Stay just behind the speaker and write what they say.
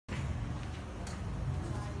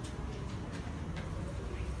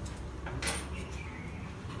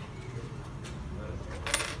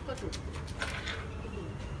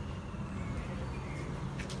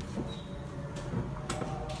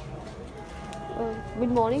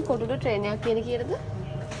Good morning. කොටුට train එකක් කියන කීයටද?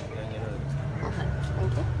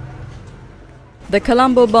 Thank you. The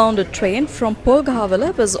Colombo-bound train from Polgahavala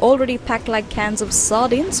was already packed like cans of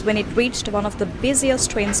sardines when it reached one of the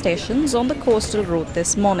busiest train stations on the coastal route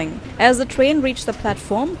this morning. As the train reached the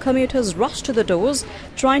platform, commuters rushed to the doors,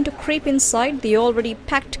 trying to creep inside the already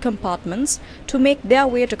packed compartments to make their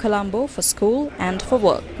way to Colombo for school and for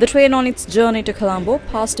work. The train on its journey to Colombo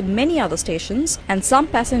passed many other stations, and some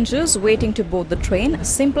passengers waiting to board the train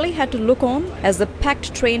simply had to look on as the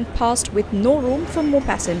packed train passed with no room for more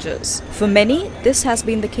passengers. For many, this has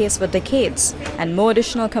been the case for decades, and more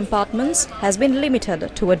additional compartments has been limited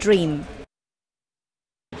to a dream.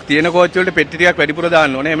 තියෙන කෝච්චි වලට පෙට්ටි ටිකක් වැඩිපුර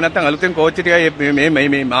දාන්න ඕනේ. එහෙම නැත්නම් අලුතෙන් කෝච්චි ටිකයි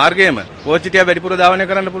මේ මාර්ගයේම කෝච්චි ටික වැඩිපුර ධාවනය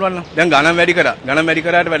කරන්න පුළුවන් නම්. දැන් ගණන් වැඩි කරා. ගණන් වැඩි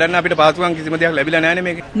කරාට වැඩක් නැහැ අපිට පාසුකම් කිසිම දෙයක් ලැබිලා නැහැනේ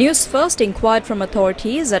මේකේ. Newsfirst inquired from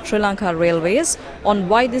authorities at Sri Lanka Railways on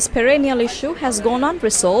why this perennial issue has gone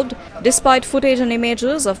unresolved despite footage and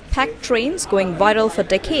images of packed trains going viral for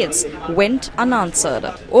decades went unanswered.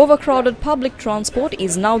 Overcrowded public transport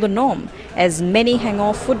is now the norm as many hang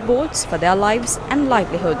off footboards for their lives and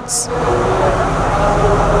livelihoods.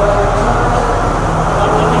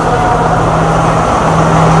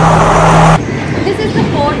 This is the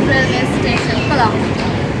Port Railway Station, Colombo.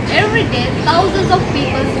 Every day, thousands of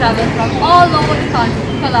people travel from all over the country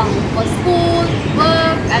to Colombo for school,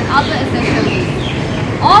 work and other essential needs.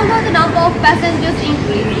 Although the number of passengers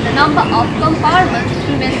increase, the number of compartments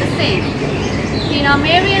remain the same. Tina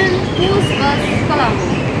Marian, Newsfirst,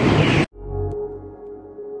 Colombo.